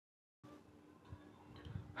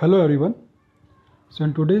Hello everyone. So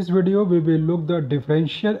in today's video we will look the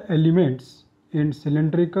differential elements in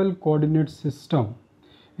cylindrical coordinate system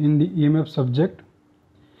in the EMF subject.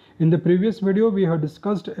 In the previous video we have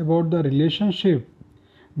discussed about the relationship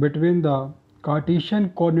between the Cartesian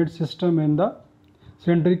coordinate system and the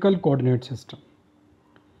cylindrical coordinate system.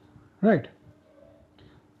 Right.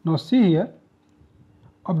 Now see here.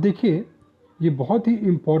 अब देखिए ये बहुत ही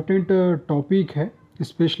important topic है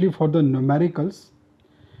specially for the numericals.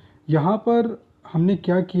 यहाँ पर हमने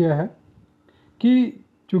क्या किया है कि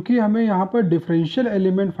चूँकि हमें यहाँ पर डिफरेंशियल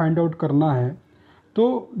एलिमेंट फाइंड आउट करना है,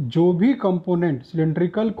 तो जो भी कंपोनेंट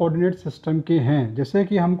सिलेंड्रिकल कोऑर्डिनेट सिस्टम के हैं, जैसे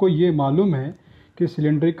कि हमको ये मालूम है कि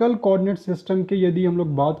सिलेंड्रिकल कोऑर्डिनेट सिस्टम के यदि हम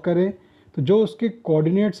लोग बात करें तो जो उसके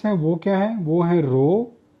कोऑर्डिनेट्स हैं वो क्या हैं, वो हैं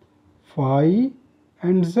रो, फाई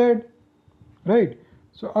एंड जेड. राइट.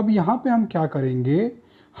 सो अब यहाँ पे हम क्या करेंगे,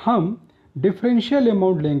 हम डिफरेंशियल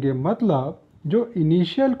अमाउंट लेंगे, मतलब जो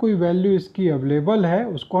इनिशियल कोई वैल्यू इसकी अवेलेबल है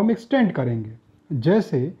उसको हम एक्सटेंड करेंगे.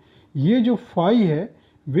 जैसे ये जो फाई है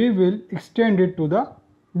we will extend it to the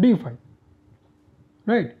D phi.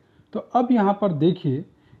 Right. तो अब यहाँ पर देखिए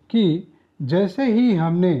कि जैसे ही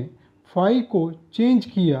हमने फाई को चेंज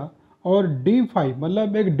किया और डी फाई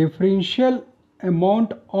मतलब एक differential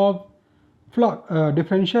amount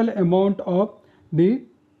of the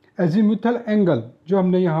azimuthal angle जो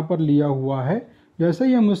हमने यहाँ पर लिया हुआ है, जैसे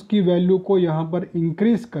ही हम उसकी वैल्यू को यहाँ पर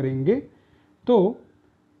इंक्रीज करेंगे तो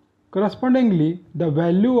correspondingly the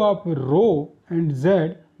value of row and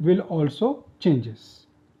Z will also changes.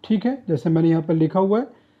 ठीक है, जैसे मैंने यहाँ पर लिखा हुआ है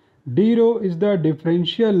D row is the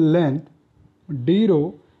differential length, D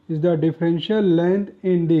row is the differential length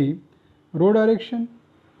in the row direction.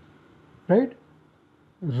 Right.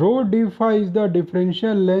 Rho d phi is the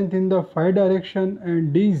differential length in the phi direction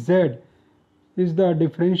and dz is the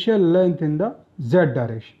differential length in the z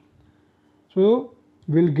direction. So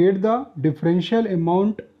we'll get the differential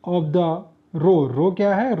amount of the rho. Rho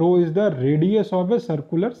क्या है? Rho is the radius of a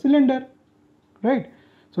circular cylinder. Right.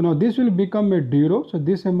 So now this will become a d rho. So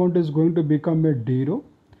this amount is going to become a d rho.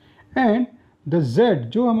 And the z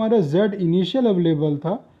जो हमारा z initial available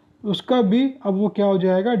था उसका भी अब वो क्या हो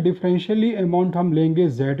जाएगा, डिफरेंशियली अमाउंट हम लेंगे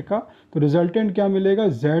z का, तो रिजल्टेंट क्या मिलेगा,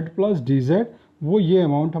 z प्लस डी जेड, वो ये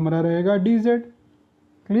अमाउंट हमारा रहेगा डी जेड.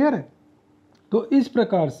 क्लियर है. तो इस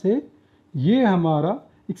प्रकार से ये हमारा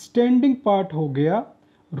एक्सटेंडिंग पार्ट हो गया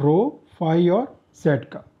रो, फाई और z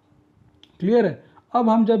का. क्लियर है. अब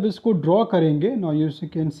हम जब इसको ड्रॉ करेंगे, now you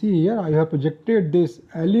can see here I have projected this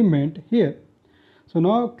element here. So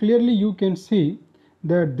now clearly you can see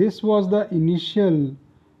that this was the initial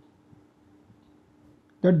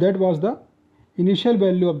that was the initial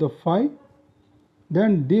value of the phi.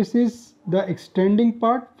 Then this is the extending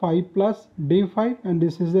part phi plus d phi, and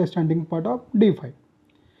this is the extending part of d phi.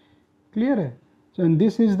 Clear है. So and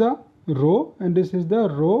this is the rho and this is the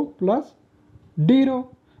rho plus d rho,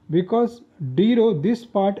 because d rho, this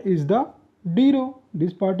part is the d rho,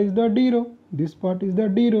 this part is the d rho, this part is the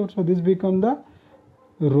d rho. So this become the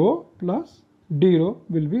rho plus d rho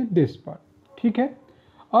will be this part. ठीक है.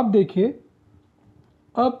 अब देखिए,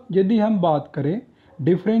 अब यदि हम बात करें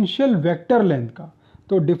differential vector length का,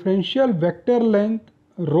 तो डिफरेंशियल वेक्टर लेंथ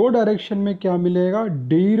रो डायरेक्शन में क्या मिलेगा,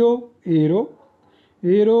 D row A row,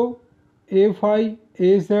 A row A phi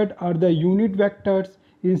A Z are the unit vectors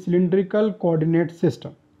in cylindrical coordinate system.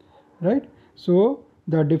 Right. So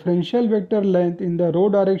the differential vector length in the row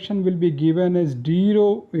direction will be given as D row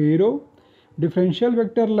A row, differential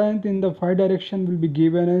vector length in the phi direction will be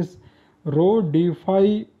given as rho d phi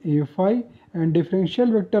a phi, and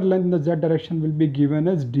differential vector length in the z direction will be given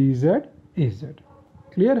as dz az.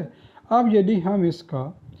 Clear है. अब यदि हम इसका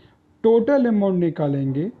total amount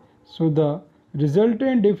निकालेंगे, so the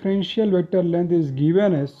resultant differential vector length is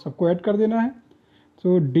given as, सबको add कर देना है,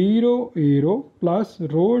 सो D row A row plus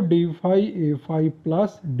rho D phi A phi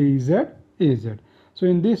plus D Z A Z. So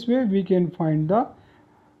in this way we can find the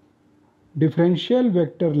differential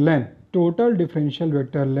vector length, total differential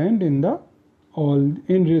vector length in the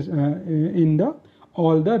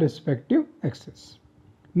all the respective axes.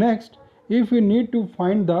 Next, if we need to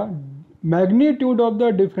find the magnitude of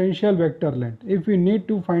the differential vector length, if we need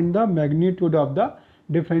to find the magnitude of the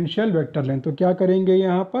differential vector length, तो क्या करेंगे,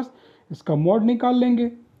 यहाँ पर इसका mod निकाल लेंगे.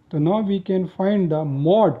 तो now we can find the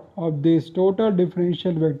mod of this total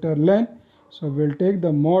differential vector length. So we'll take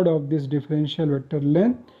the mod of this differential vector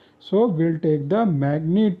length. So we'll take the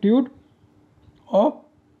magnitude of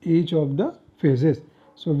each of the phases.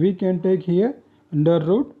 So we can take here under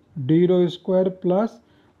root d rho square plus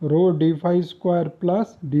rho d phi square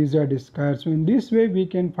plus dz square. So in this way we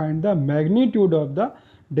can find the magnitude of the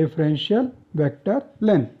differential vector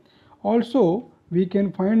length. Also we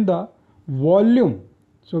can find the volume.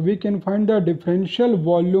 So we can find the differential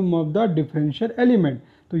volume of the differential element.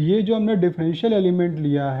 तो ये जो हमने differential element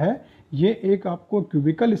लिया है, ये एक आपको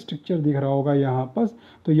cubicle structure दिख रहा होगा यहाँ पर,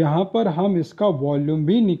 तो यहाँ पर हम इसका वॉल्यूम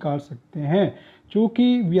भी निकाल सकते हैं।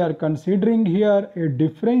 चूँकि we are considering here A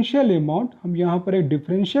differential amount, हम यहाँ पर एक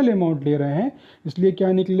डिफरेंशियल अमाउंट ले रहे हैं, इसलिए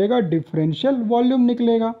क्या निकलेगा, डिफरेंशियल वॉल्यूम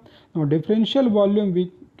निकलेगा। Now differential volume we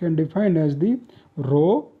can define as the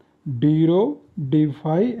row, D row, D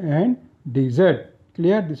phi and D Z.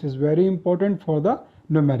 Clear, this is very important for the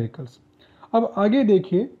numericals. अब आगे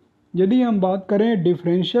देखिए, यदि हम बात करें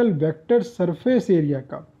डिफरेंशियल वेक्टर सरफेस एरिया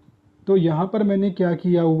का, तो यहाँ पर मैंने क्या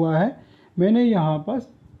किया हुआ है, मैंने यहाँ पर,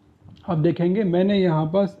 आप देखेंगे मैंने यहाँ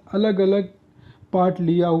पर अलग अलग पार्ट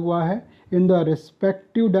लिया हुआ है इन द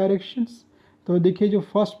रिस्पेक्टिव डायरेक्शंस। तो देखिए जो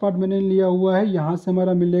फर्स्ट पार्ट मैंने लिया हुआ है, यहाँ से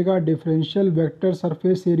हमारा मिलेगा differential vector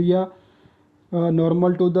surface area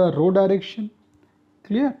normal to the row direction.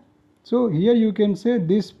 Clear, so here you can say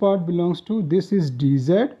this part belongs to, this is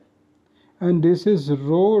dz and this is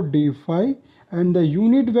rho d phi, and the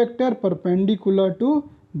unit vector perpendicular to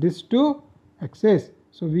this two axis.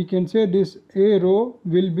 So we can say this a rho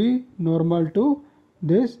will be normal to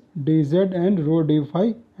this dz and rho d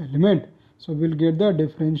phi element. So we'll get the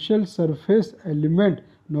differential surface element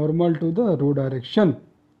normal to the rho direction.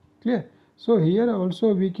 Clear? So here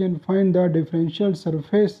also we can find the differential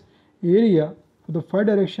surface area. The phi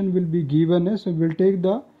direction will be given as, so we'll take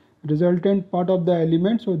the resultant part of the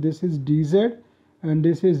element. So this is dz and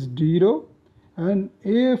this is d rho, and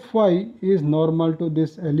a phi is normal to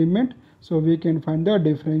this element, so we can find the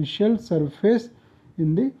differential surface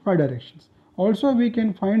in the phi directions. Also we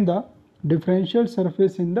can find the differential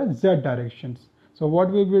surface in the z directions. So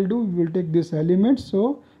what we will do, we will take this element,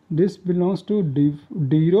 so this belongs to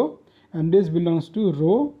d rho and this belongs to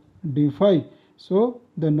rho d phi. So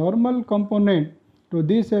the normal component to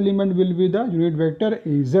this element will be the unit vector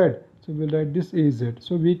az. So we'll write this az.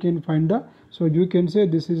 So we can find the, so you can say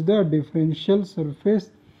this is the differential surface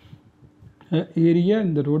area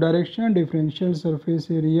in the rho direction, differential surface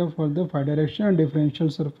area for the phi direction, and differential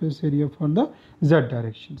surface area for the z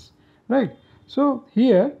directions. Right. So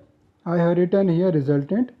here I have written here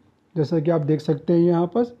resultant, जैसा कि आप देख सकते हैं यहाँ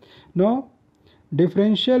पर. Now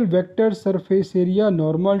differential vector surface area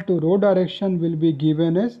normal to rho direction will be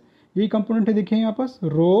given as, ये component है देखिए यहाँ पास,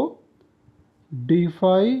 rho D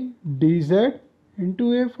phi D Z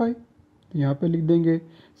into ए फाई, तो यहाँ पे लिख देंगे.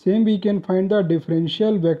 Same we can find the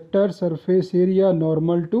differential vector surface area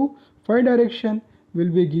normal to phi direction will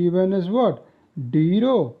be given as what, D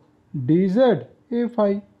rho D Z A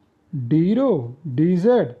phi, D rho D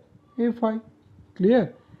Z A phi.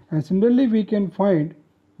 Clear. And similarly we can find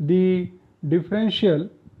the differential,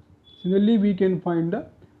 similarly we can find the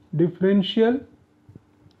differential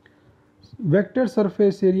vector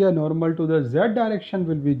surface area normal to the z direction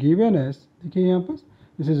will be given as, देखिए यहाँ पर,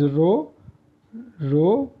 this is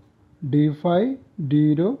rho d phi d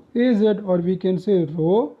rho az, or we can say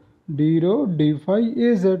rho d rho d phi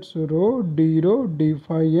az. So rho d rho d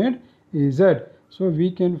phi and az. So we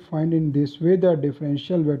can find in this way the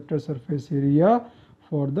differential vector surface area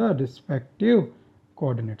for the respective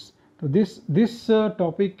coordinates. So this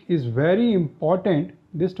topic is very important.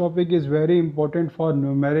 This topic is very important for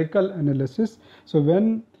numerical analysis. So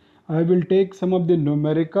when I will take some of the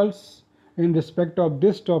numericals in respect of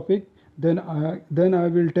this topic, then I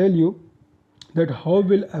will tell you that how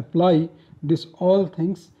we'll apply this all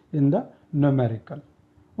things in the numerical.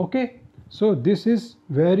 Okay. So this is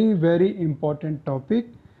very important topic.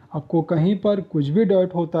 आपको कहीं पर कुछ भी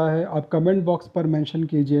doubt होता है, आप comment box पर mention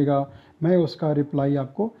कीजिएगा, मैं उसका रिप्लाई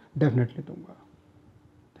आपको डेफिनेटली दूंगा.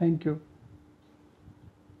 Thank you.